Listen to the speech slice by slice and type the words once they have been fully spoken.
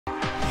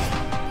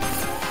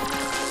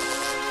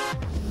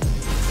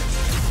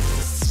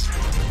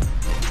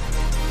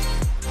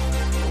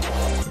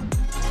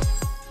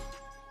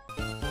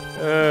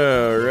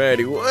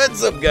Alrighty,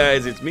 what's up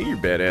guys? It's me, your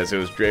badass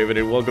host Draven,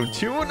 and welcome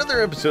to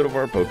another episode of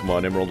our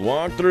Pokemon Emerald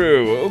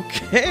walkthrough.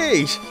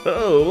 Okay,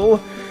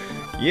 so,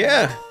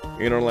 yeah,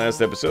 in our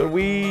last episode,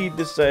 we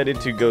decided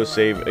to go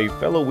save a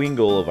fellow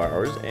Wingull of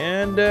ours,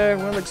 and,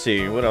 well, let's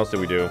see, what else did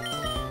we do?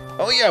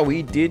 Oh yeah,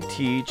 we did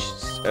teach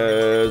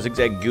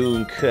Zigzag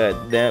Goon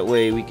Cut. That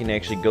way we can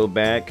actually go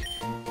back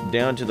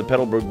down to the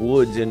Petalburg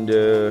Woods and,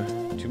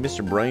 to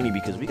Mr. Briny,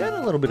 because we got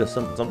a little bit of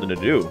something to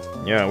do.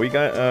 Yeah, we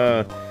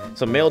got,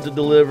 some mail to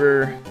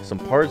deliver, some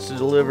parts to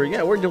deliver.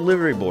 Yeah, we're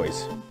delivery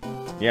boys.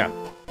 Yeah.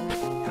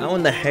 How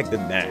in the heck did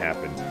that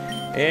happen?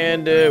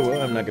 And,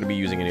 well, I'm not going to be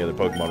using any other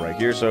Pokemon right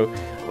here, so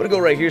I'm going to go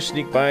right here,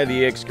 sneak by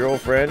the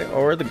ex-girlfriend,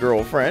 or the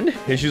girlfriend,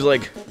 and she's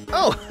like,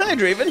 "Oh, hi,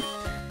 Draven.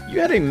 You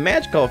had a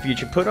match call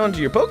feature put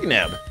onto your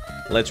Pokénab.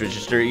 Let's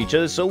register each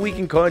other so we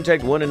can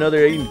contact one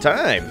another any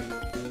time."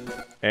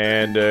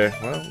 And,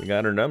 well, we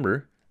got her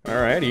number.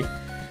 Alrighty.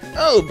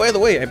 Oh, by the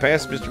way, I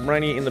passed Mr.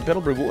 Briny in the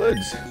Petalburg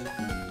Woods.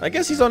 I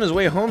guess he's on his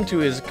way home to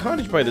his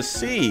cottage by the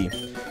sea.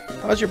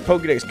 How's your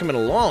Pokédex coming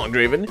along,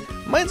 Draven?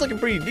 Mine's looking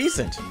pretty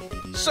decent.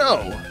 So,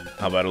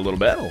 how about a little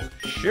battle?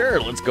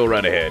 Sure, let's go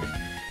right ahead.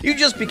 You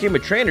just became a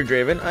trainer,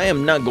 Draven. I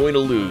am not going to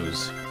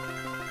lose.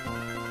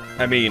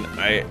 I mean,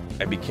 I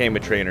became a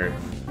trainer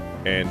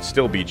and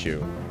still beat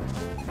you.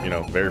 You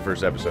know, very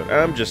first episode.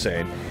 I'm just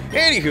saying.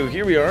 Anywho,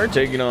 here we are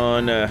taking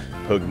on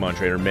Pokemon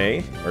Trainer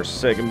May. Our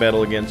second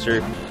battle against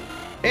her.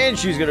 And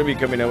she's going to be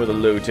coming out with a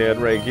Lotad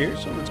right here.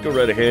 So let's go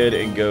right ahead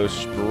and go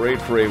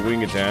straight for a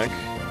wing attack.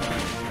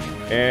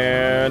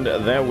 And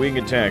that wing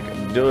attack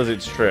does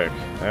its trick.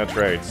 That's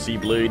right,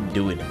 Seablade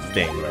doing its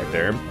thing right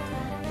there.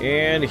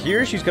 And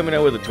here she's coming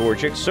out with a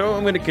Torchic. So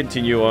I'm going to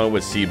continue on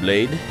with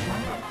Seablade.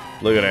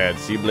 Look at that,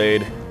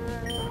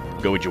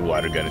 Seablade. Go with your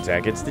water gun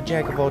attack. It's the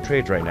jack of all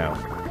trades right now.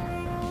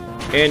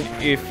 And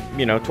if,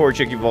 you know,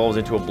 Torchic evolves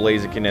into a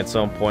Blaziken at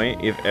some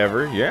point, if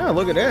ever, yeah,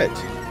 look at that.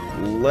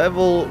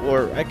 Level,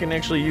 or I can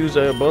actually use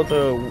both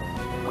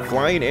a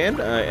flying and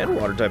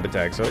water type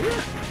attack, so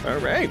yeah,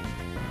 alright.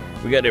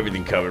 We got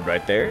everything covered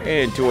right there,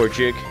 and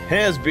Torchic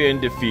has been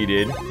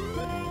defeated.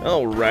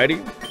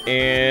 Alrighty,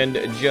 and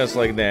just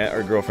like that,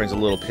 our girlfriend's a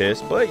little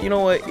pissed, but you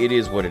know what, it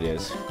is what it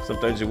is.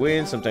 Sometimes you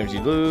win, sometimes you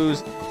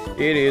lose,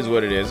 it is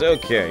what it is.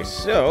 Okay,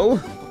 so...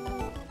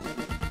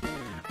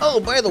 Oh,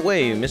 by the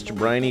way, Mr.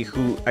 Briny,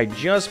 who I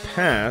just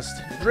passed,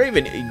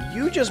 Draven,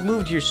 you just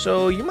moved here,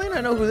 so you might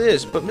not know who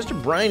this is, but Mr.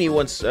 Briny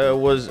once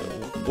was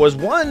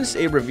once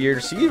a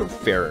revered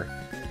seafarer.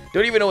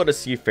 Don't even know what a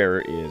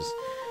seafarer is.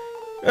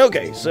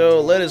 Okay,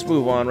 so let us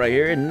move on right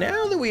here. And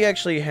now that we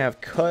actually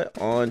have cut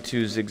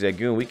onto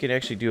Zigzagoon, we can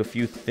actually do a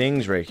few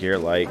things right here,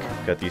 like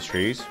cut these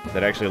trees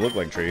that actually look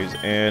like trees,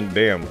 and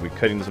bam, we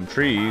cut into some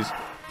trees.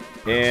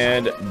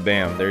 And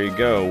bam, there you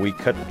go. We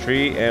cut the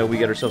tree and we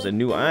get ourselves a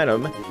new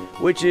item,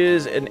 which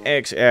is an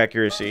X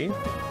accuracy.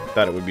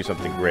 Thought it would be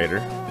something greater.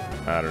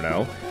 I don't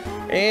know.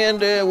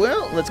 And,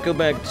 well, let's go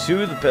back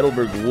to the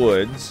Petalburg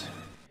Woods.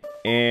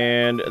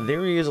 And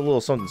there is a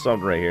little something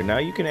right here. Now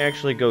you can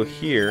actually go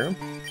here.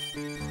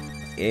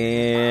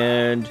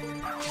 And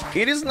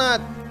it is not...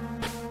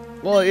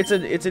 Well, it's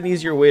an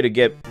easier way to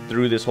get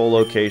through this whole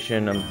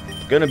location. I'm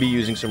going to be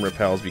using some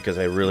repels because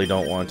I really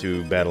don't want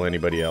to battle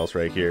anybody else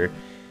right here.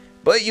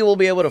 But you will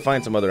be able to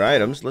find some other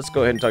items. Let's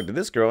go ahead and talk to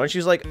this girl. And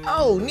she's like,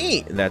 "Oh,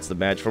 neat. That's the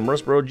badge from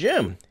Rustboro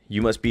Gym.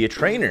 You must be a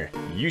trainer.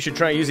 You should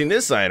try using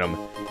this item."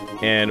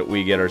 And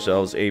we get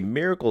ourselves a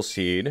Miracle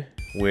Seed,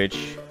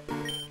 which,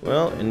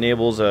 well,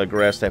 enables a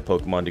Grass-type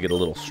Pokemon to get a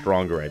little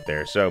stronger right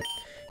there. So,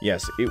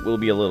 yes, it will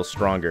be a little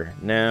stronger.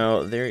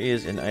 Now, there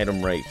is an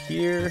item right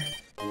here.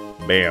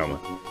 Bam.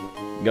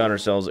 Got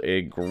ourselves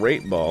a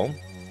Great Ball.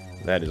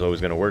 That is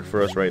always going to work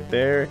for us right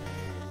there.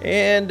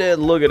 And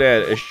look at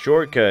that, a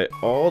shortcut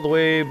all the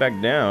way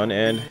back down,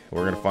 and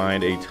we're going to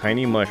find a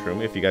Tiny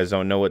Mushroom. If you guys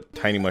don't know what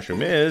Tiny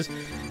Mushroom is,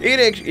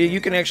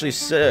 you can actually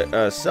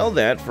sell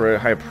that for a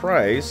high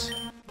price.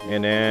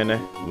 And then,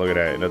 look at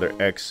that, another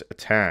X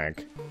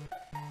attack.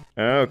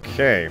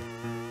 Okay.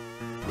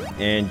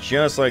 And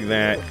just like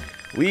that,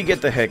 we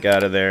get the heck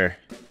out of there.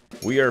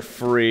 We are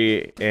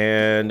free,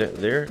 and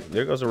there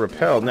goes a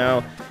repel.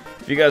 Now,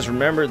 if you guys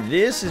remember,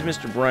 this is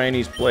Mr.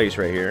 Briny's place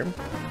right here.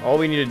 All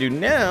we need to do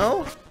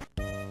now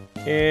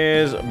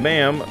is,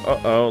 bam,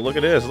 uh-oh, look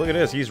at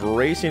this, he's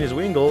racing his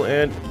Wingull,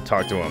 and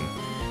talk to him.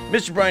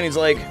 Mr. Briny's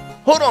like,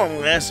 "Hold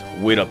on, lass,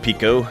 wait up,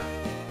 Pico.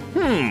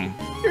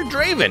 You're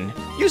Draven,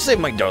 you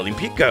saved my darling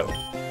Pico.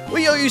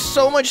 We owe you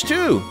so much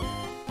too.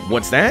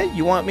 What's that?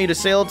 You want me to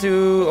sail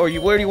to, or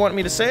where do you want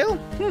me to sail?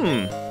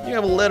 You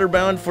have a letter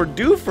bound for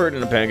Dewford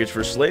and a package for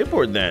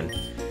Slaveport then.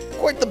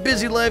 Quite the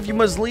busy life you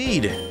must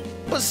lead.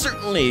 But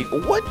certainly,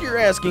 what you're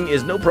asking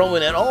is no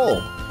problem at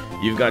all.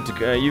 You've come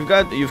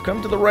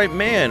to the right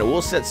man.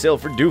 We'll set sail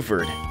for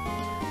Dewford.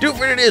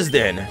 Dewford it is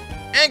then.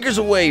 Anchors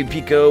away,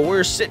 Pico.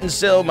 We're setting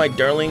sail, my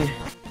darling."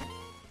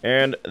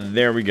 And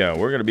there we go.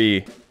 We're gonna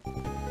be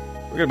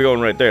going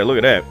right there. Look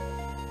at that.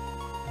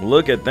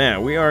 Look at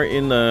that. We are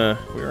in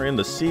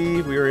the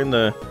sea. We are in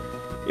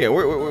Yeah,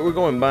 we're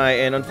going by,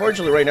 and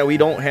unfortunately right now we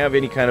don't have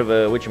any kind of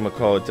a,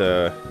 whatchamacallit,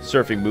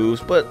 surfing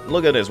moves, but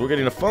look at this, we're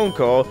getting a phone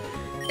call,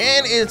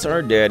 and it's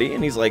our daddy,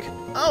 and he's like,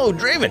 "Oh,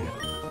 Draven,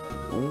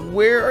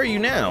 where are you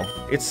now?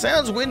 It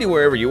sounds windy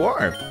wherever you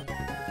are.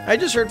 I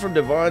just heard from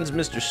Devon's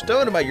Mr.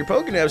 Stone about your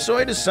Pokénap, so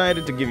I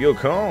decided to give you a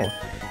call.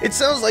 It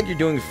sounds like you're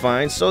doing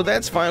fine, so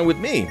that's fine with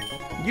me.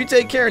 You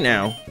take care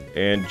now."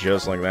 And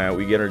just like that,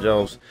 we get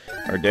ourselves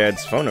our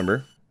dad's phone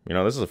number. You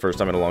know, this is the first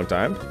time in a long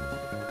time.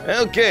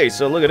 Okay,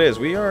 so look at this.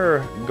 We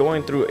are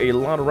going through a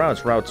lot of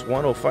routes. Routes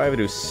 105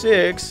 to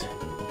 6.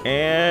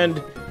 And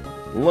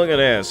look at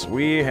this.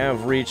 We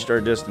have reached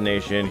our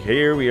destination.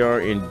 Here we are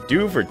in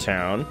Dewford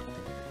Town.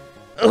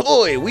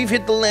 Ahoy, we've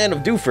hit the land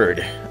of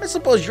Dewford. I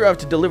suppose you're off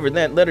to deliver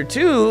that letter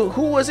too.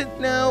 Who was it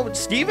now?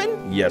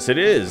 Steven? Yes, it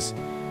is.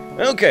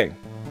 Okay,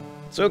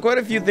 so quite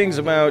a few things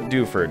about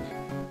Dewford.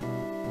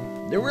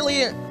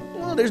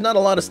 Well, there's not a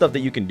lot of stuff that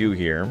you can do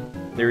here.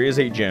 There is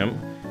a gym,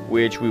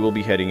 which we will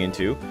be heading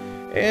into.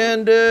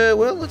 And,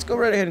 well, let's go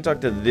right ahead and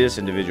talk to this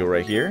individual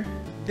right here.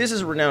 This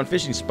is a renowned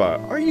fishing spot.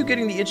 Are you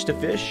getting the itch to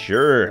fish?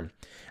 Sure.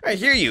 I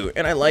hear you,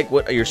 and I like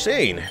what you're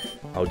saying.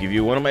 I'll give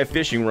you one of my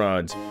fishing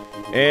rods.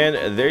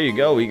 And there you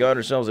go. We got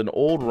ourselves an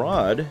old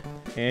rod.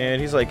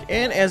 And he's like,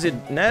 and as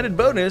an added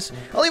bonus,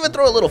 I'll even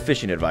throw a little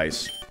fishing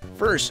advice.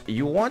 First,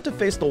 you want to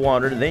face the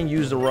water, then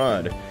use the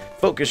rod.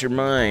 Focus your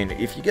mind.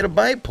 If you get a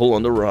bite, pull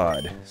on the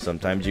rod.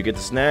 Sometimes you get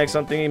to snag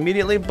something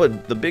immediately,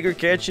 but the bigger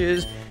catch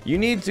is you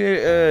need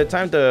to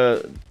time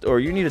the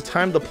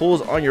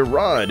pulls on your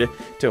rod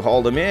to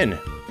haul them in.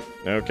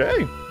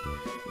 Okay.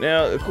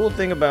 Now, the cool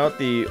thing about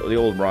the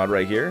old rod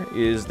right here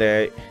is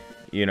that,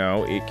 you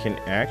know, it can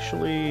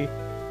actually,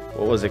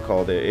 what was it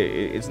called?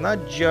 It's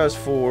not just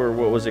for,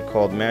 what was it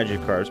called,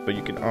 Magikarps, but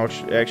you can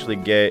actually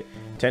get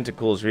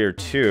tentacles here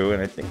too.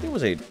 And I think there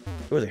was a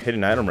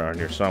hidden item around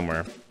here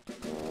somewhere.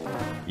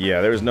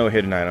 Yeah, there was no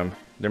hidden item.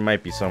 There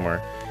might be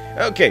somewhere.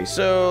 Okay,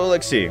 so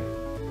let's see.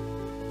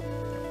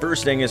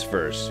 First thing is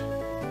first.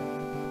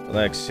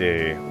 Let's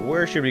see.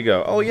 Where should we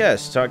go? Oh,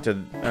 yes. Talk to...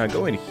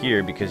 go in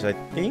here because I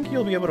think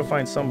you'll be able to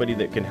find somebody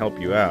that can help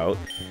you out.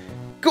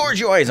 Gorge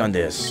your eyes on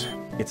this.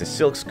 It's a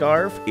silk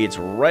scarf. It's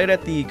right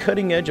at the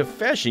cutting edge of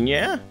fashion,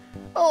 yeah?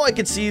 Oh, I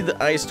can see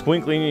the eyes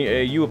twinkling.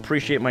 You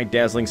appreciate my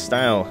dazzling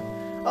style.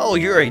 Oh,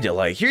 you're a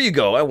delight. Here you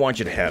go. I want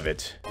you to have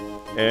it.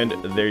 And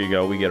there you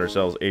go, we get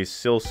ourselves a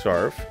silk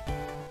scarf.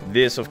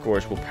 This, of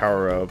course, will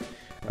power up,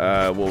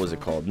 what was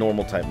it called?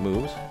 Normal type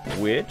moves,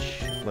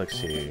 which, let's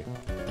see.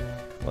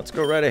 Let's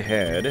go right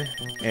ahead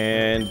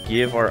and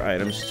give our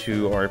items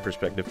to our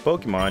prospective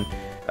Pokemon.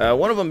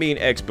 One of them being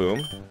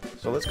X-Boom.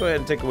 So let's go ahead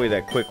and take away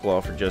that Quick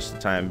Claw for just the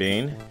time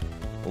being.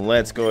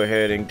 Let's go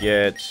ahead and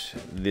get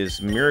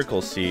this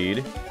Miracle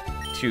Seed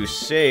to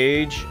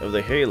Sage of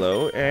the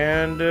Halo.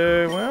 And,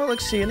 well,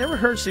 let's see. It never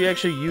hurts to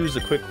actually use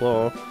the Quick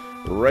Claw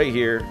right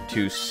here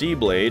to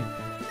Seablade.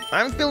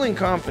 I'm feeling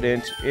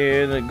confident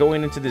in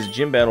going into this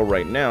gym battle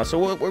right now. So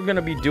what we're going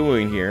to be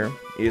doing here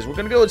is we're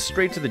going to go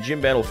straight to the gym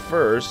battle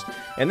first.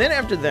 And then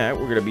after that,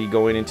 we're going to be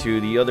going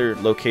into the other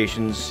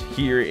locations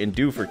here in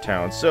Dewford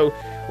Town. So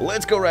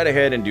let's go right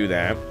ahead and do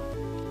that.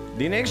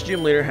 The next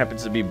gym leader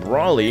happens to be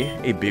Brawley,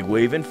 a big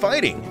wave in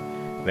fighting.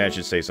 That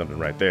should say something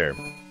right there.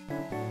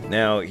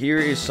 Now, here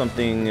is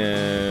something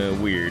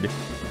weird.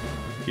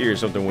 Here's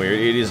something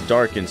weird. It is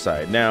dark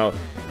inside. Now,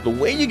 the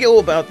way you go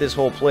about this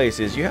whole place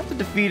is you have to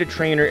defeat a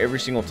trainer every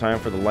single time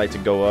for the light to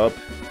go up.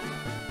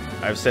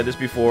 I've said this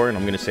before, and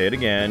I'm going to say it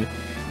again.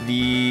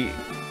 The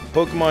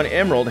Pokemon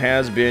Emerald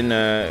has been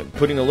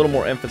putting a little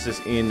more emphasis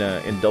in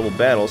double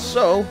battles,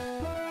 so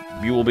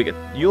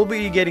you'll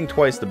be getting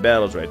twice the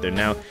battles right there.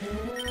 Now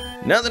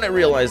that I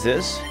realize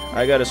this,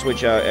 I got to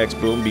switch out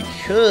X-Boom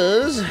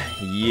because,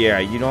 yeah,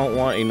 you don't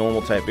want a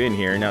normal type in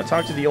here. Now,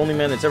 talk to the only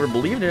man that's ever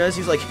believed in us.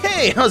 He's like,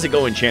 hey, how's it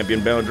going,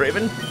 Champion Bound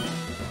Draven?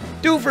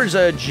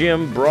 Dewford's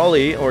gym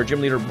Brawley, or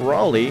gym leader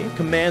Brawley,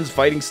 commands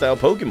fighting style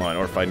Pokemon,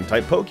 or fighting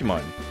type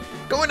Pokemon.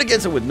 Going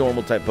against it with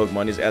normal type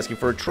Pokemon is asking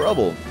for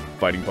trouble.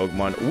 Fighting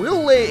Pokemon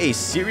will lay a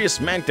serious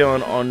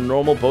smackdown on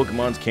normal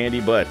Pokemon's candy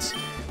butts.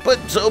 But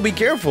so be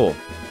careful.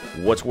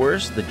 What's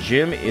worse, the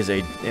gym is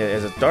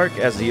as dark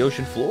as the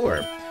ocean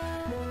floor.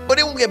 But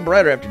it will get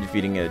brighter after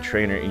defeating a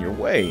trainer in your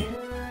way.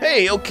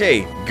 Hey,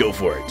 okay, go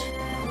for it.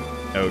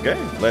 Okay,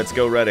 let's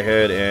go right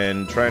ahead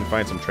and try and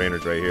find some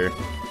trainers right here.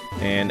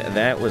 And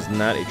that was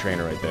not a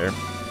trainer right there.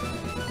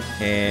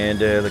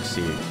 And let's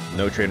see.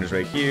 No trainers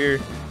right here.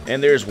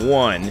 And there's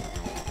one.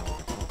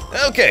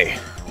 Okay.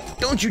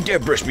 Don't you dare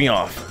brush me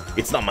off.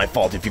 It's not my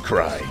fault if you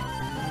cry.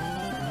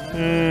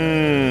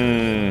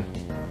 I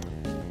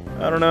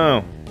don't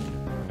know.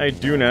 I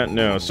do not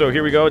know. So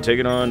here we go.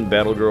 Taking on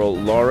Battle Girl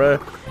Laura.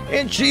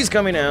 And she's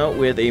coming out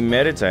with a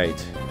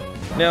Meditite.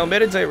 Now,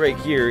 Meditite right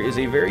here is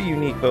a very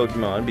unique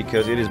Pokemon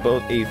because it is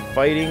both a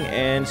fighting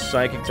and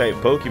psychic type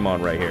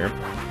Pokemon right here.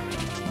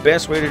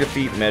 Best way to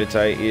defeat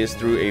Meditite is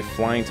through a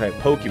flying type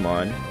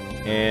Pokemon,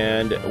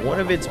 and one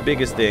of its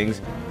biggest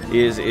things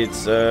is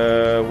its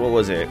what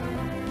was it?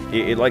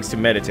 It likes to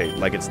meditate,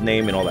 like its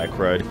name and all that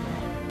crud.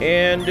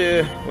 And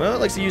well,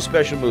 it likes to use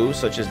special moves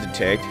such as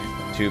Detect,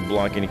 to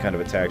block any kind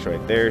of attacks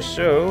right there.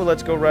 So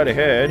let's go right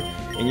ahead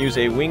and use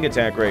a wing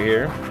attack right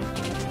here.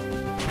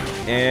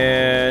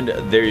 And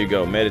there you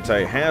go.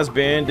 Meditite has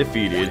been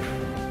defeated.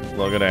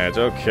 Look at that.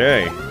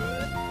 Okay.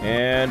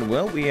 And,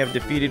 well, we have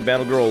defeated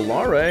Battle Girl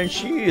Lara, and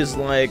she is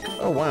like,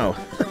 oh, wow.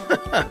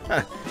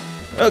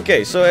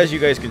 Okay, so as you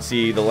guys can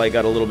see, the light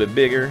got a little bit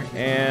bigger,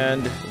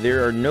 and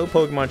there are no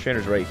Pokemon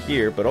trainers right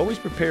here, but always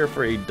prepare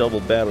for a double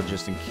battle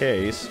just in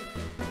case.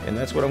 And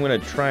that's what I'm going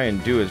to try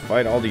and do, is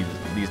fight all these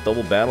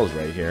double battles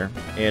right here.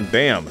 And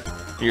bam,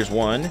 here's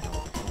one.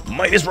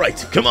 Might is right,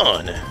 come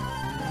on!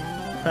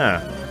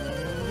 Huh,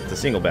 it's a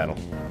single battle.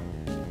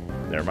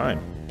 Never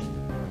mind.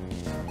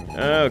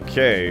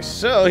 Okay,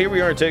 so here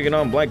we are taking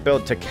on Black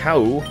Belt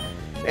Takao,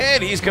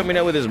 and he's coming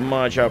out with his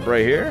Machop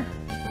right here.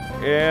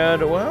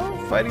 And, well,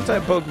 fighting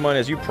type Pokemon,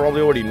 as you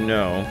probably already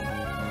know,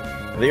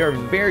 they are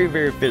very,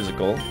 very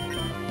physical.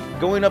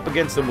 Going up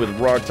against them with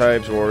rock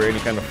types or any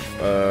kind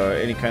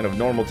of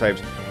normal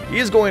types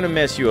is going to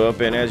mess you up.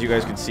 And as you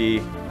guys can see,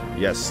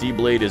 yes,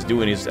 Seablade is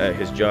doing his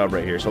job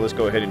right here. So let's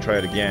go ahead and try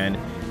it again.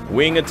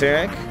 Wing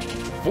attack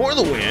for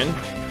the win.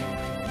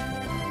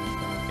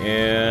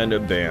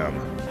 And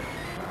bam.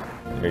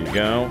 There you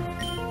go.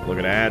 Look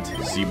at that.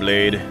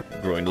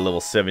 Seablade growing to level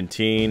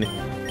 17.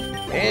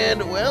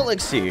 And, well,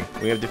 let's see.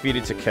 We have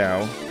defeated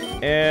Takao.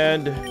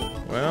 And,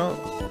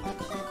 well,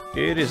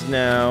 it is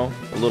now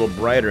a little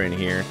brighter in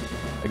here.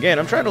 Again,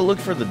 I'm trying to look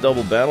for the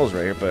double battles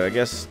right here, but I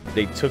guess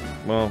they took...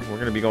 Well, we're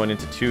going to be going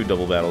into 2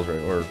 double battles,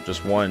 right? Or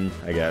just 1,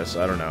 I guess.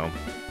 I don't know.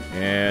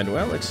 And,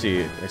 well, let's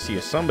see. I see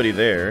somebody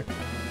there.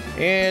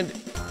 And,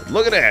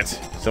 look at that.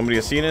 Somebody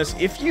has seen us.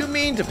 If you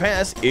mean to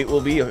pass, it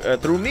will be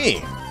through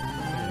me.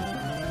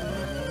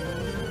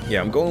 Yeah,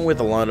 I'm going with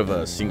a lot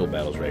of single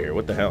battles right here.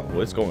 What the hell?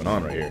 What's going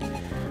on right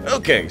here?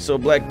 Okay, so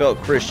Black Belt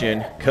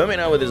Christian coming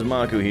out with his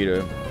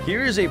Makuhita.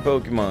 Here is a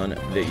Pokemon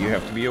that you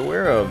have to be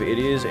aware of. It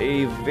is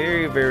a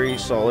very, very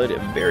solid,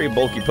 very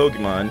bulky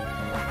Pokemon.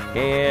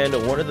 And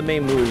one of the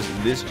main moves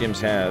this gym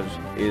has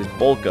is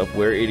Bulk Up,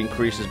 where it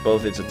increases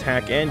both its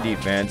attack and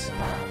defense.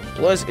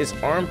 Plus, its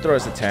Arm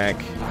Thrust attack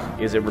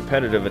is a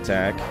repetitive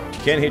attack.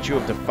 Can hit you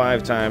up to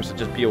 5 times, so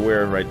just be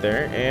aware right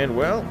there. And,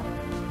 well...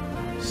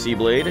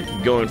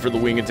 Seablade going for the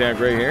wing attack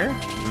right here.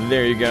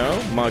 There you go.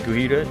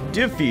 Makuhita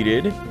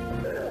defeated.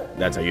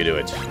 That's how you do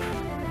it.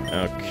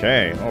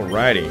 Okay,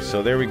 alrighty.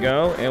 So there we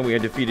go. And we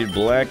have defeated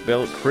Black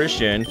Belt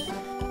Christian.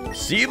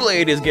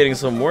 Seablade is getting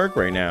some work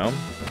right now.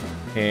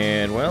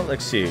 And, well,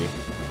 let's see.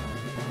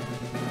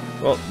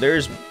 Well,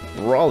 there's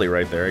Brawley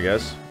right there, I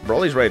guess.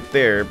 Brawley's right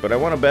there, but I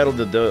want to battle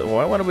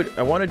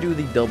I want to do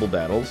the double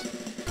battles.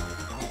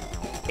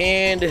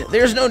 And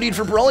there's no need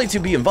for Brawley to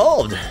be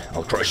involved.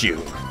 I'll crush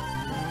you.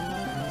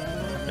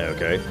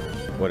 Okay,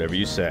 whatever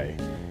you say.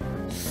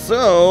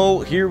 So,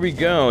 here we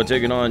go,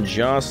 taking on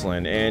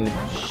Jocelyn, and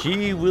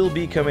she will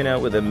be coming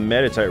out with a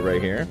Meditite right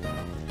here.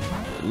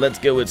 Let's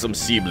go with some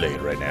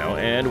Seablade right now,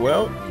 and,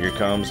 well, here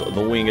comes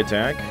the wing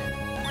attack.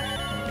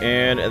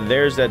 And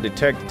there's that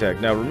Detect attack.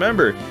 Now,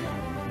 remember,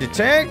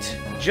 Detect,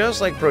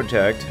 just like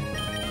Protect,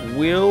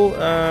 will,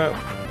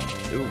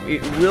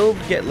 it will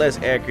get less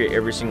accurate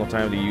every single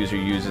time the user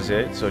uses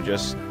it, so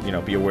just, you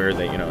know, be aware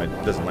that, you know, it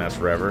doesn't last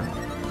forever.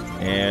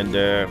 And,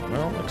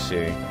 well, let's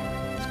see.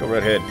 Let's go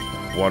right ahead.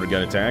 Water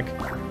gun attack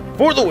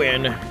for the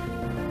win.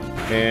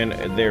 And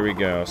there we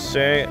go.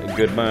 Say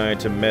goodbye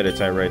to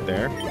Meditite right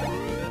there.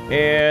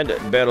 And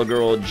Battle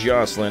Girl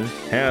Jocelyn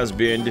has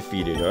been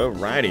defeated.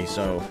 Alrighty,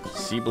 so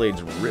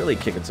Seablade's really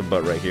kicking some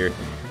butt right here.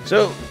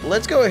 So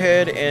let's go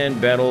ahead and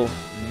battle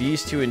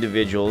these 2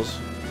 individuals.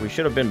 We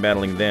should have been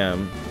battling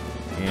them.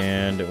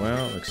 And,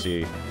 well, let's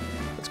see.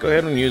 Let's go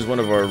ahead and use one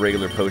of our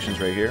regular potions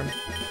right here.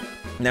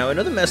 Now,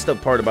 another messed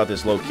up part about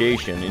this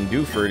location in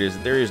Dewford is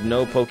that there is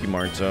no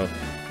Pokemart, so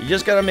you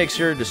just gotta make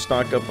sure to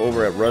stock up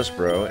over at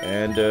Rustboro.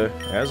 And,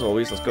 as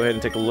always, let's go ahead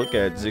and take a look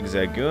at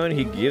Zigzagoon.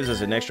 He gives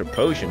us an extra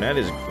potion. That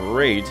is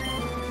great.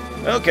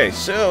 Okay,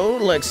 so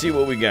let's see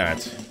what we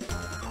got.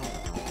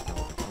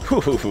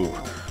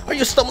 Are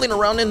you stumbling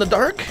around in the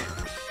dark?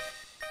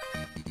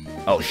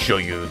 I'll show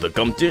you the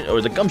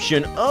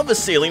gumption of a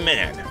sailing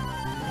man.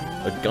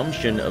 A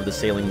gumption of the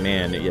sailing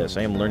man. Yes,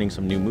 I am learning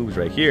some new moves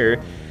right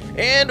here.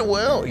 And,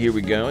 well, here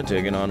we go,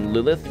 taking on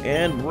Lilith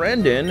and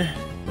Brendan.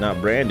 Not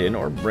Brandon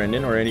or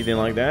Brendan or anything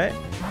like that.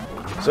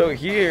 So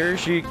here,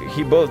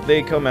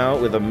 they come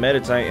out with a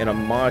Meditite and a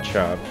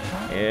Machop.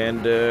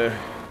 And,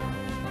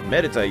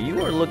 Meditite,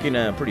 you are looking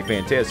pretty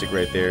fantastic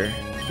right there.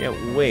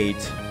 Can't wait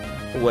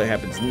for what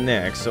happens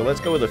next. So let's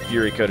go with a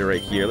Fury Cutter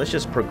right here. Let's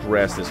just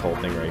progress this whole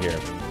thing right here.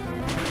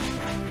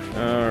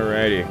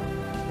 Alrighty.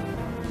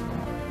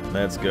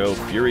 Let's go,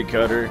 Fury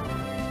Cutter.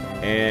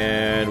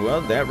 And,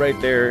 well, that right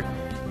there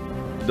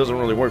doesn't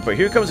really work, but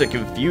here comes a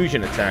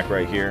Confusion attack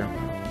right here.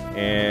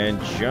 And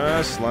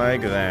just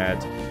like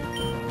that,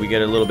 we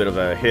get a little bit of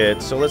a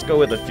hit. So let's go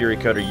with a Fury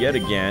Cutter yet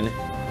again.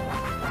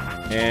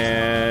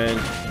 And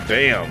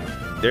bam!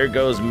 There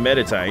goes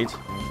Meditite.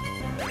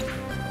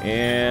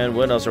 And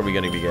what else are we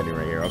going to be getting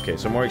right here? Okay,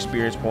 some more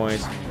experience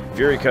points.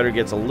 Fury Cutter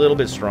gets a little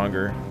bit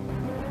stronger.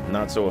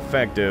 not so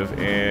effective.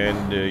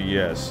 And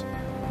yes,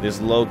 this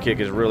low kick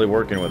is really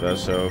working with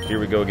us. So here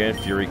we go again,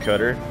 Fury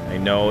Cutter. I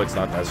know it's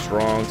not that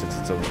strong since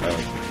it's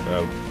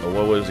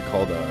what was it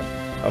called?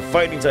 A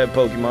fighting type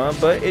Pokemon,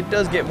 but it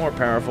does get more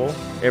powerful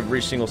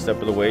every single step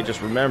of the way.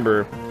 Just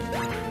remember,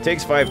 it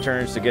takes 5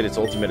 turns to get its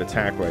ultimate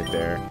attack right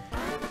there.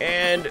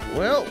 And,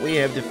 well, we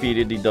have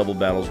defeated the double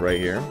battles right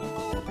here.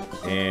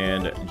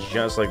 And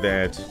just like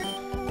that,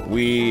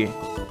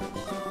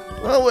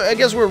 well, I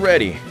guess we're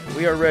ready.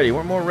 We are ready.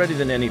 We're more ready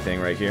than anything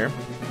right here.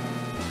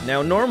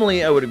 Now,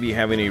 normally I would be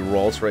having a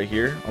Ralts right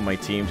here on my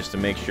team just to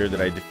make sure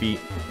that I defeat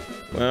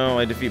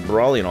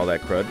Brawley and all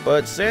that crud.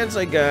 But since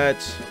I got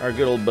our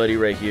good old buddy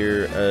right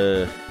here,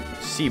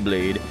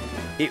 Seablade,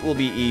 it will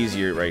be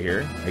easier right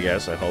here, I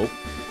guess, I hope.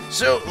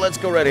 So, let's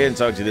go right ahead and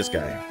talk to this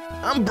guy.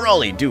 I'm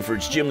Brawley,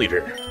 Dewford's gym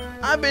leader.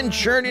 I've been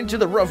churned into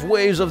the rough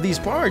waves of these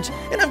parts,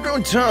 and I've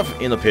grown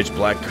tough in the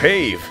pitch-black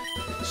cave.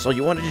 So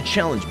you wanted to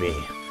challenge me.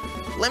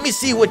 Let me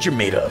see what you're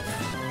made of.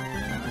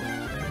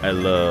 I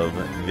love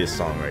this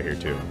song right here,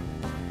 too.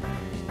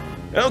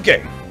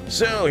 Okay,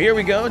 so here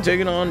we go,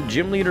 taking on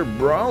Gym Leader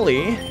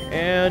Brawley.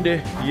 And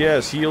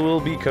yes, he will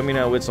be coming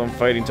out with some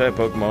fighting-type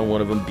Pokemon, one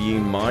of them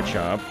being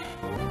Machop.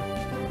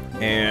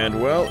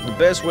 And, well, the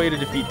best way to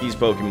defeat these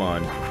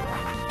Pokemon,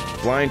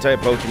 Flying-type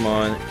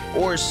Pokemon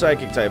or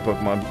Psychic-type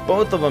Pokemon,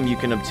 both of them you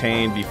can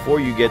obtain before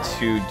you get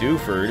to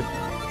Dewford.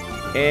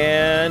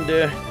 And,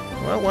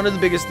 well, one of the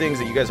biggest things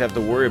that you guys have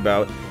to worry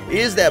about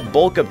is that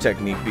bulk-up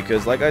technique,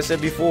 because, like I said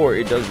before,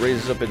 it does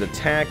raise up its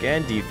attack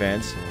and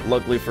defense.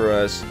 Luckily for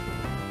us,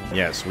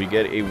 yes, we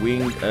get a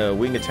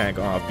wing attack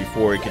off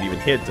before it can even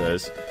hit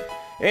us.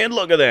 And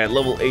look at that,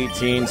 level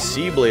 18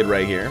 Seablade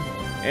right here.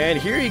 And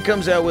here he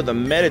comes out with a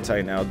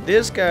Meditite now.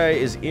 This guy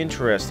is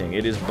interesting.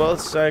 It is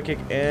both Psychic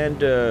and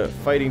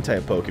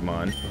Fighting-type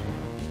Pokemon.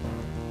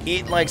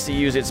 It likes to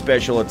use its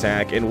special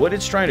attack, and what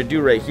it's trying to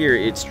do right here,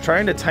 it's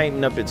trying to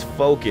tighten up its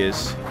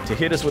focus to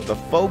hit us with the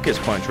Focus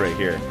Punch right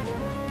here.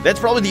 That's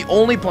probably the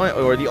only point,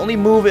 or the only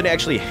move it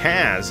actually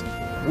has,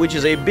 which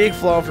is a big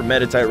flaw for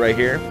Meditite right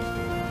here.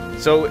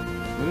 So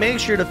make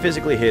sure to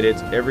physically hit it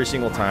every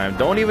single time.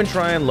 Don't even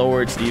try and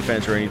lower its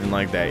defense or anything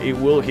like that. It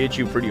will hit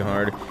you pretty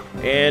hard.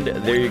 And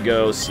there you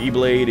go.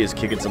 Seablade is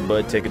kicking some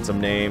butt, taking some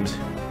names.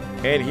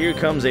 And here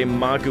comes a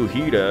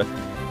Makuhita.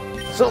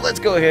 So let's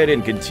go ahead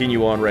and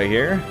continue on right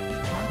here.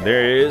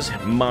 There is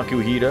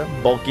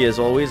Makuhita, bulky as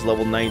always,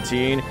 level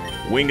 19.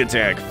 Wing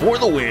attack for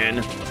the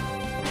win.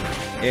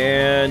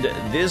 And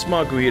this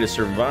Makuhita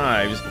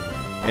survives.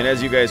 And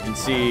as you guys can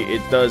see,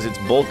 it does its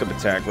bulk up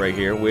attack right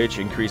here, which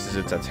increases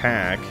its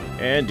attack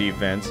and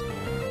defense.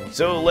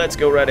 So let's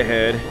go right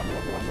ahead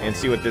and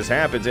see what this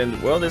happens.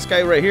 And, well, this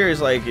guy right here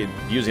is like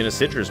using a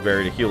citrus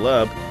berry to heal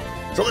up.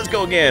 So let's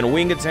go again.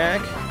 Wing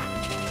attack.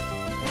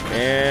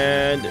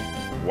 And,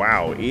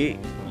 wow.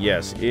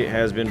 Yes, it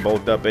has been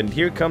bulked up. And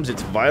here comes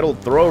its Vital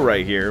Throw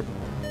right here.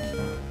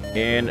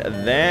 And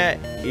that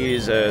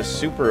is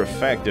super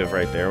effective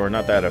right there. Or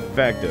not that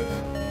effective.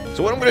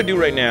 So what I'm going to do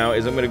right now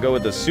is I'm going to go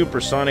with the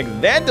Supersonic.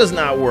 That does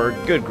not work.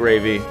 Good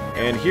gravy.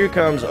 And here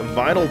comes a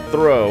Vital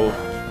Throw.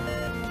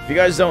 If you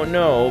guys don't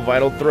know,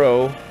 Vital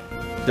Throw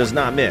does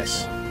not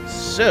miss.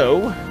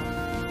 So,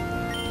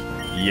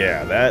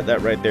 yeah,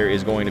 that right there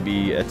is going to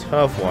be a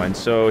tough one.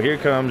 So here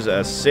comes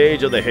a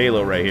Sage of the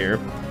Halo right here.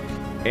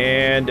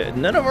 And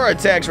none of our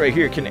attacks right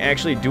here can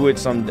actually do it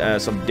some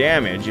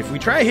damage. If we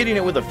try hitting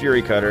it with a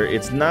Fury Cutter,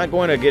 it's not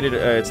going to get it.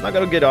 It's not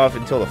going to get off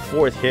until the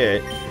 4th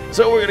hit.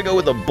 So we're going to go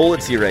with a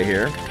Bullet Seed right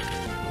here.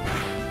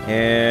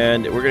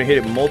 And we're going to hit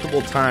it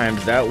multiple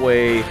times. That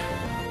way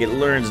it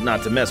learns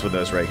not to mess with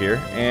us right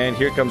here. And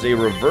here comes a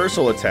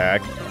Reversal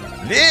attack.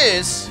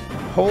 This,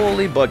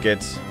 holy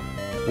buckets,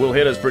 will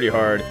hit us pretty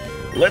hard.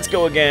 Let's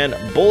go again.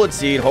 Bullet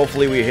Seed.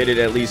 Hopefully we hit it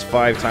at least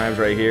 5 times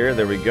right here.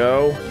 There we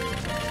go.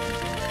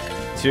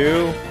 2.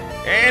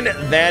 And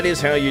that is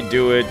how you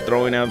do it.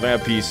 Throwing out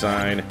that peace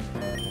sign.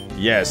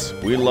 Yes,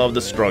 we love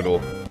the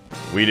struggle.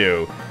 We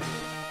do.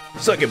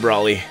 Suck it,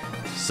 Brawley.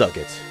 Suck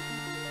it.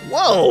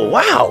 Whoa,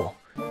 wow!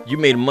 You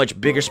made a much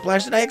bigger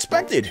splash than I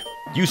expected.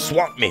 You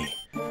swamped me.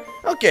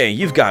 Okay,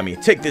 you've got me.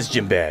 Take this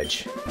gym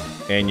badge.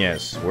 And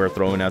yes, we're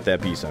throwing out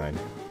that peace sign.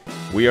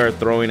 We are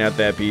throwing out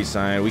that peace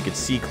sign. We can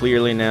see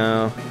clearly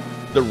now.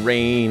 The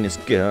rain is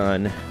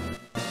gone.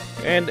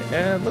 And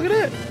look at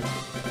that.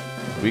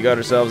 We got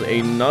ourselves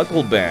a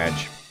Knuckle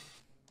Badge.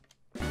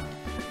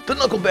 The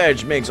Knuckle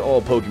Badge makes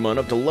all Pokemon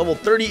up to level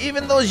 30,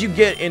 even those you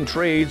get in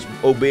trades,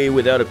 obey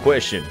without a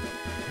question.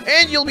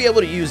 And you'll be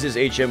able to use this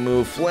HM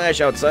move,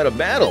 Flash, outside of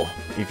battle,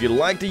 if you'd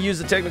like to use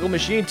the Technical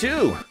Machine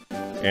too.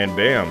 And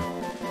bam,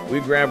 we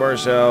grab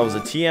ourselves a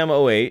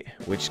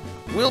TM08, which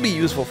will be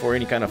useful for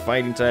any kind of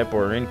fighting type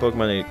or any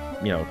Pokemon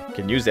that, you know,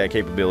 can use that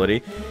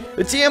capability.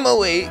 The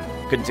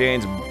TM08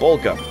 contains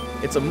Bulk Up.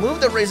 It's a move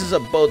that raises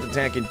up both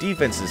attack and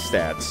defensive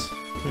stats.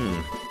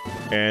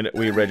 And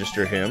we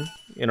register him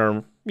in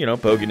our,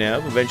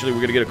 Pokénav. Eventually, we're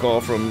going to get a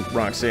call from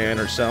Roxanne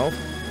herself.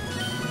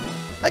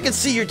 I can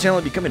see your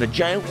talent becoming a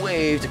giant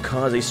wave to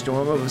cause a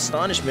storm of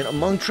astonishment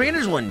among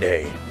trainers one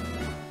day.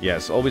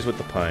 Yes, always with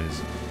the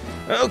puns.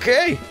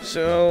 Okay,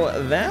 so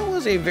that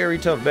was a very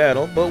tough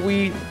battle, but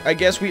I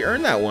guess we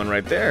earned that one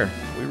right there.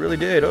 We really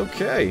did.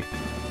 Okay.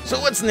 So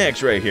what's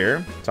next right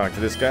here? Talk to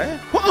this guy.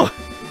 Whoa!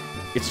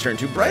 It's turned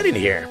too bright in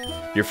here.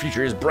 Your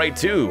future is bright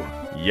too.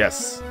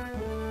 Yes.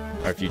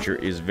 Our future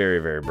is very,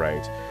 very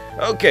bright.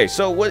 Okay,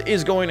 so what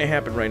is going to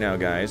happen right now,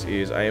 guys,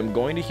 is I am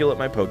going to heal up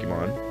my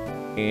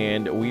Pokemon,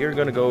 and we are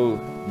going to go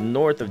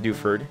north of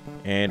Dewford,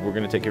 and we're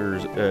going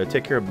to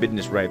take care of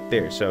business right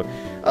there. So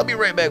I'll be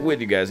right back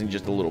with you guys in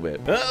just a little bit.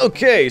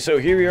 Okay, so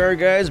here we are,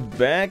 guys,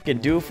 back in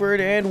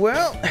Dewford, and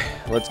well,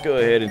 let's go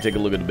ahead and take a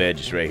look at the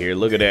badges right here.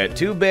 Look at that,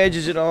 2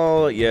 badges in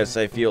all. Yes,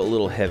 I feel a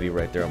little heavy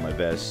right there on my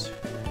vest.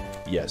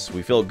 Yes,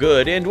 we feel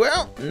good, and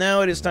well,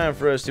 now it is time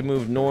for us to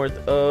move north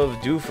of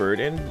Dewford,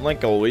 and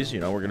like always, you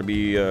know, we're going to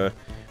be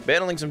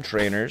battling some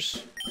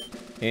trainers.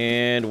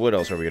 And what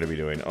else are we going to be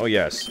doing? Oh,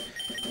 yes.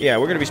 Yeah,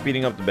 we're going to be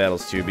speeding up the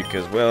battles, too,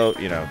 because, well,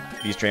 you know,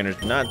 these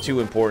trainers, not too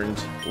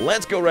important.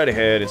 Let's go right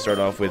ahead and start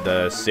off with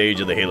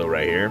Sage of the Halo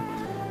right here.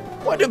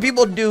 What do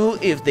people do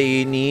if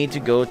they need to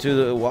go to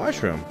the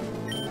washroom?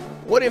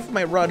 What if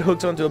my rod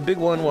hooks onto a big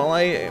one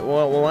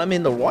while I'm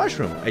in the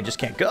washroom? I just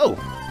can't go.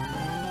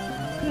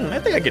 I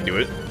think I can do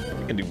it.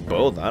 I can do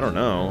both. I don't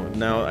know.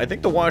 Now, I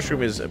think the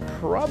washroom is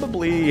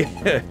probably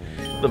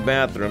the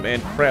bathroom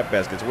and crap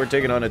baskets. We're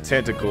taking on a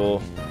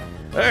tentacle.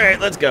 All right,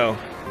 let's go.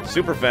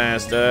 Super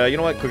fast. You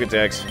know what? Quick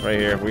attacks right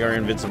here. We are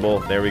invincible.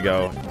 There we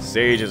go.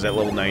 Sage is at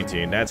level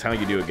 19. That's how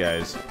you do it,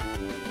 guys.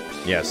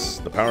 Yes,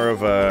 the power of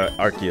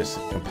Arceus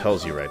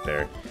compels you right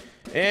there.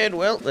 And,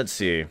 well, let's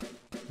see.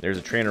 There's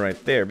a trainer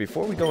right there.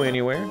 Before we go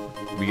anywhere,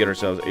 we get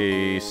ourselves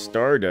a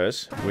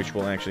Stardust, which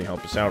will actually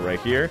help us out right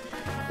here.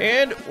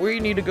 And we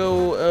need to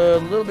go a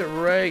little bit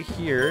right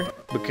here,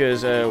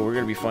 because we're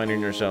going to be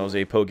finding ourselves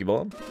a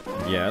Pokeball.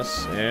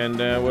 Yes, and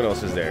what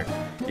else is there?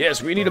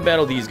 Yes, we need to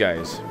battle these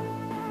guys.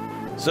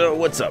 So,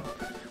 what's up?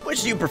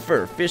 Which do you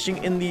prefer,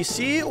 fishing in the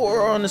sea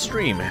or on the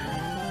stream?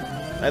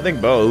 I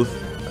think both.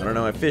 I don't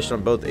know, I fished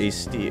on both a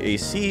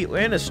sea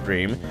and a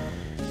stream.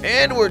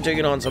 And we're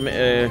taking on some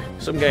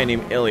guy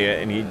named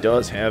Elliot, and he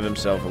does have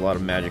himself a lot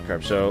of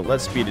Magikarp. So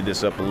let's speed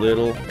this up a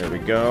little. There we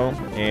go.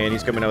 And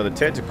he's coming out with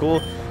a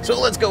Tentacool. So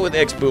let's go with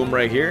X-Boom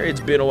right here.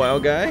 It's been a while,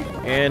 guy.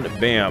 And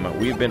bam,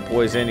 we've been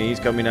poisoned. And he's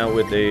coming out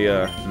with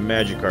a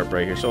Magikarp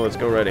right here. So let's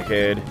go right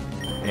ahead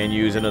and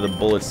use another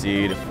Bullet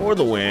Seed for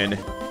the win.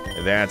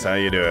 That's how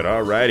you do it.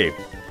 Alrighty.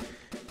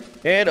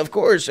 And of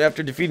course,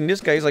 after defeating this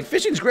guy, he's like,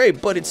 fishing's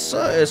great, but it's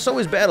so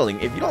is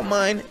battling. If you don't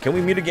mind, can we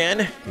meet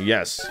again?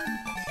 Yes.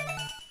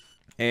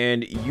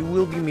 And you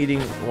will be meeting,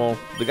 well,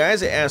 the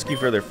guys that ask you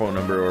for their phone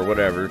number or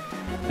whatever,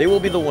 they will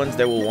be the ones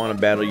that will want to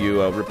battle you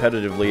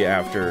repetitively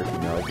after, you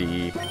know,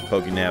 the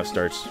Pokénav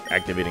starts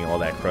activating all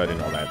that crud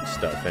and all that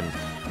stuff. And,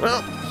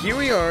 well, here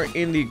we are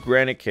in the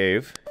Granite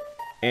Cave.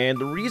 And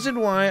the reason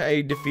why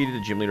I defeated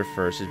the gym leader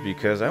first is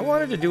because I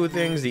wanted to do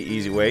things the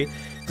easy way.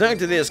 Talk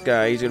to this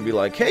guy, he's going to be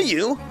like, hey,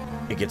 you,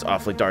 it gets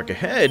awfully dark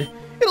ahead.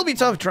 It'll be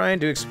tough trying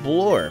to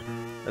explore.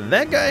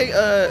 That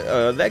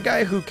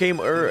guy who came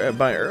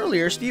by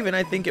earlier, Steven,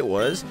 I think it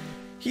was,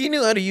 he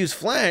knew how to use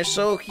Flash,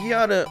 so he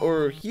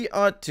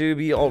ought to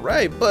be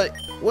alright, but,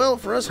 well,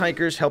 for us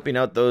hikers, helping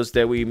out those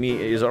that we meet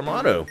is our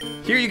motto.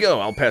 Here you go,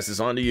 I'll pass this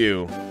on to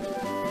you.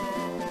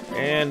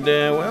 And,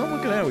 well,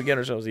 look at that, we got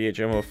ourselves the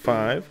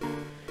HM05.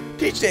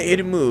 Teach that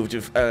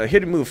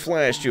hidden move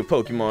Flash to a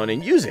Pokemon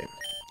and use it.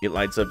 It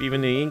lights up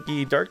even the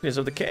inky darkness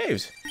of the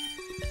caves.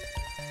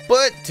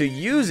 But to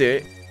use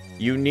it,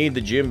 you need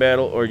the gym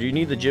battle, or you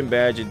need the gym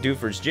badge at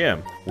Dewford's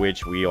gym,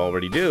 which we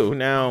already do.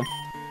 Now,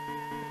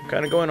 I'm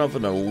kind of going off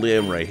on a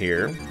limb right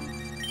here.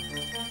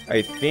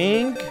 I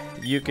think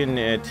you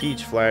can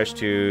teach Flash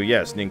to,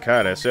 yes,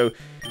 Ninkata. So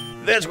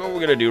that's what we're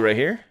going to do right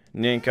here.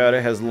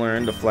 Ninkata has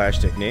learned the Flash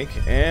technique,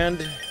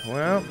 and,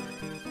 well,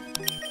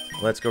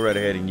 let's go right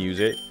ahead and use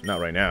it. Not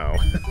right now.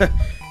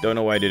 Don't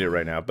know why I did it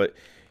right now, but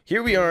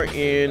here we are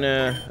in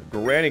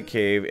Granite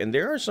Cave, and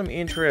there are some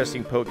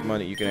interesting Pokemon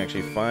that you can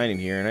actually find in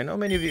here. And I know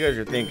many of you guys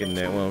are thinking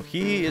that, well,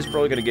 he is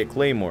probably going to get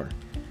Claymore.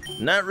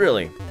 Not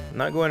really. I'm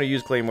not going to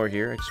use Claymore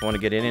here. I just want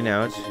to get in and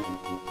out,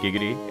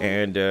 giggity,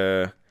 and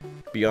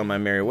be on my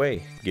merry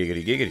way,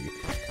 giggity, giggity.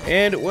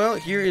 And, well,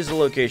 here is the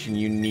location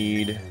you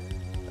need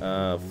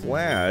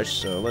Flash.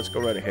 So let's go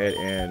right ahead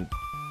and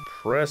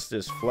press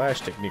this Flash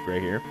technique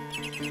right here.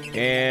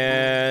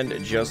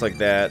 And just like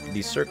that,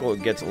 the circle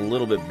gets a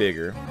little bit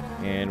bigger.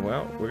 And,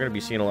 well, we're going to be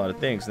seeing a lot of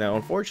things. Now,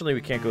 unfortunately, we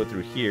can't go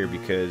through here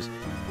because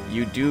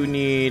you do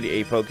need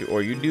a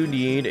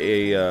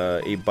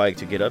a bike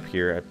to get up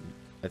here.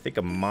 I think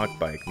a mock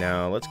bike.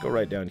 Now, let's go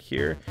right down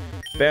here.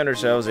 Found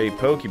ourselves a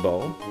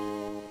Pokeball.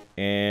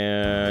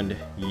 And,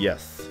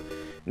 yes.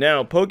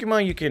 Now,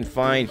 Pokemon you can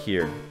find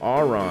here.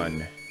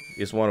 Aron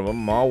is one of them.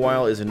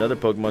 Mawile is another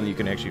Pokemon that you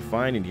can actually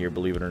find in here,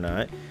 believe it or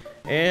not.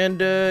 And,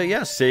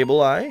 yeah,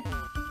 Sableye.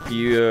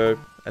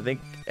 I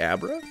think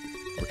Abra?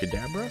 Or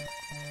Kadabra?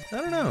 I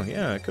don't know.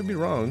 Yeah, I could be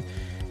wrong.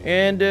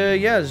 And,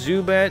 yeah,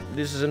 Zubat.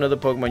 This is another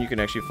Pokemon you can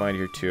actually find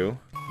here, too.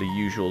 The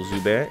usual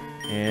Zubat.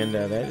 And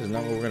that is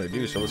not what we're going to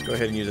do. So let's go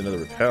ahead and use another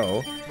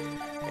Repel.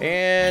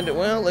 And,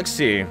 well, let's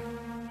see.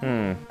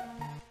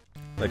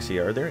 Let's see,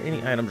 are there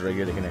any items right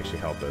here that can actually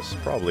help us?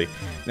 Probably.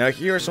 Now,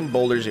 here are some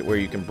boulders where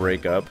you can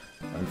break up.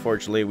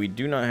 Unfortunately, we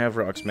do not have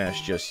Rock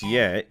Smash just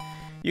yet.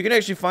 You can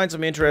actually find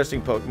some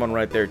interesting Pokemon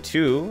right there,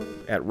 too,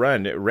 at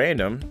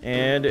random.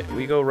 And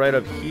we go right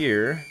up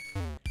here.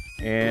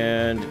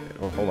 And,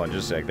 oh, hold on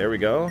just a sec. There we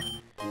go.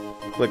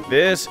 Click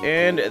this,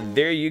 and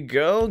there you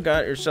go.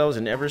 Got yourselves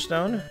an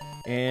Everstone.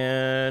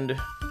 And,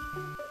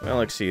 well,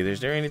 let's see. Is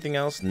there anything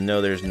else? No,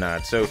 there's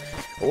not. So,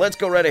 let's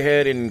go right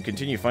ahead and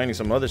continue finding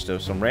some other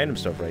stuff, some random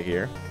stuff right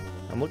here.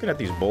 I'm looking at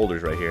these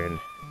boulders right here, and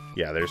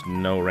yeah, there's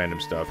no random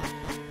stuff.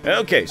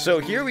 Okay, so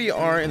here we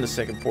are in the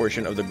second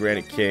portion of the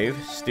Granite Cave.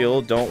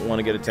 Still don't want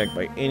to get attacked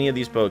by any of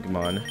these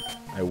Pokemon.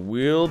 I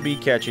will be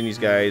catching these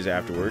guys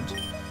afterwards.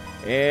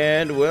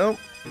 And, well,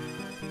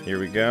 here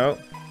we go.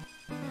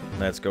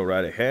 Let's go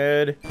right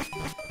ahead.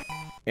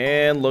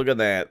 And look at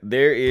that.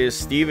 There is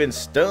Steven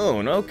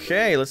Stone.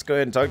 Okay, let's go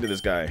ahead and talk to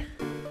this guy.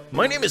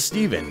 My name is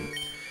Steven.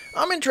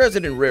 I'm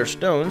interested in rare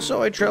stones,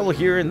 so I travel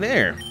here and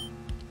there.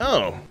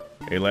 Oh,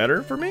 a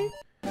letter for me?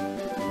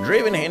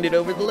 Draven handed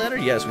over the letter?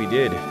 Yes, we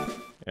did.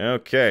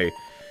 Okay.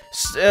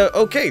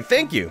 Okay,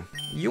 thank you.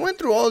 You went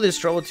through all this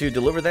trouble to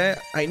deliver that?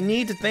 I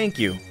need to thank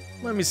you.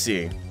 Let me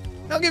see.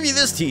 I'll give you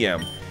this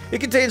TM.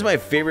 It contains my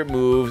favorite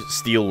move,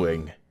 Steel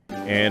Wing.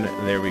 And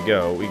there we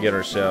go. We get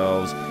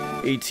ourselves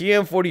a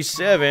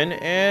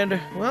TM47, and,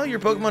 well, your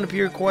Pokemon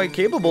appear quite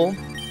capable.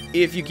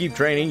 If you keep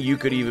training, you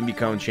could even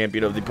become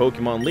champion of the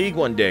Pokemon League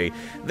one day.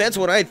 That's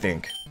what I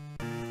think.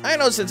 I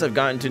know since I've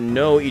gotten to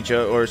know each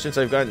other,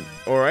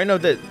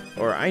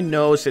 I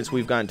know since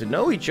we've gotten to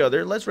know each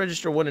other, let's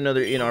register one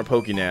another in our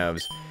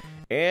Pokénavs.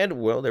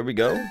 And, well, there we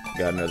go.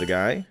 Got another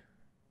guy.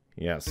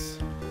 Yes.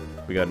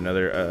 We got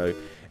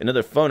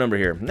another phone number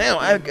here. Now,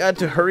 I've got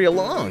to hurry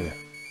along.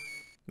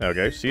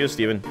 Okay, see you,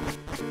 Steven.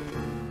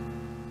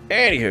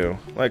 Anywho,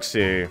 let's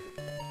see.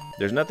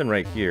 There's nothing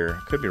right here.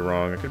 Could be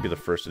wrong. I could be the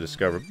first to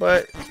discover,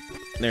 but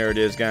there it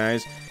is,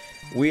 guys.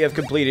 We have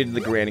completed the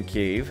Granite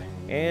Cave,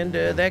 and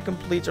that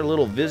completes our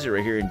little visit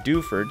right here in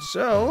Dewford.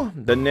 So,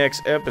 the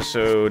next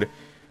episode,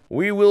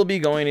 we will be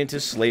going into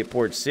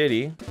Slateport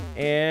City,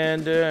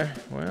 and,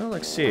 well,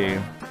 let's see.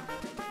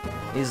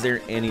 Is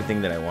there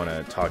anything that I want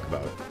to talk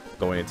about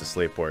going into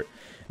Slateport?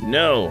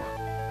 No.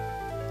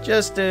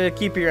 Just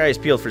keep your eyes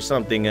peeled for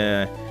something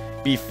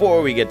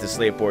before we get to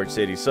Slateport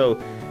City.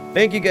 So,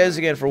 thank you guys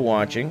again for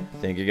watching.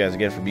 Thank you guys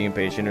again for being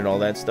patient and all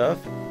that stuff.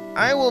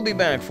 I will be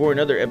back for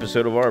another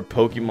episode of our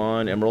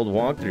Pokemon Emerald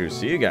walkthrough.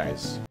 See you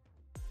guys.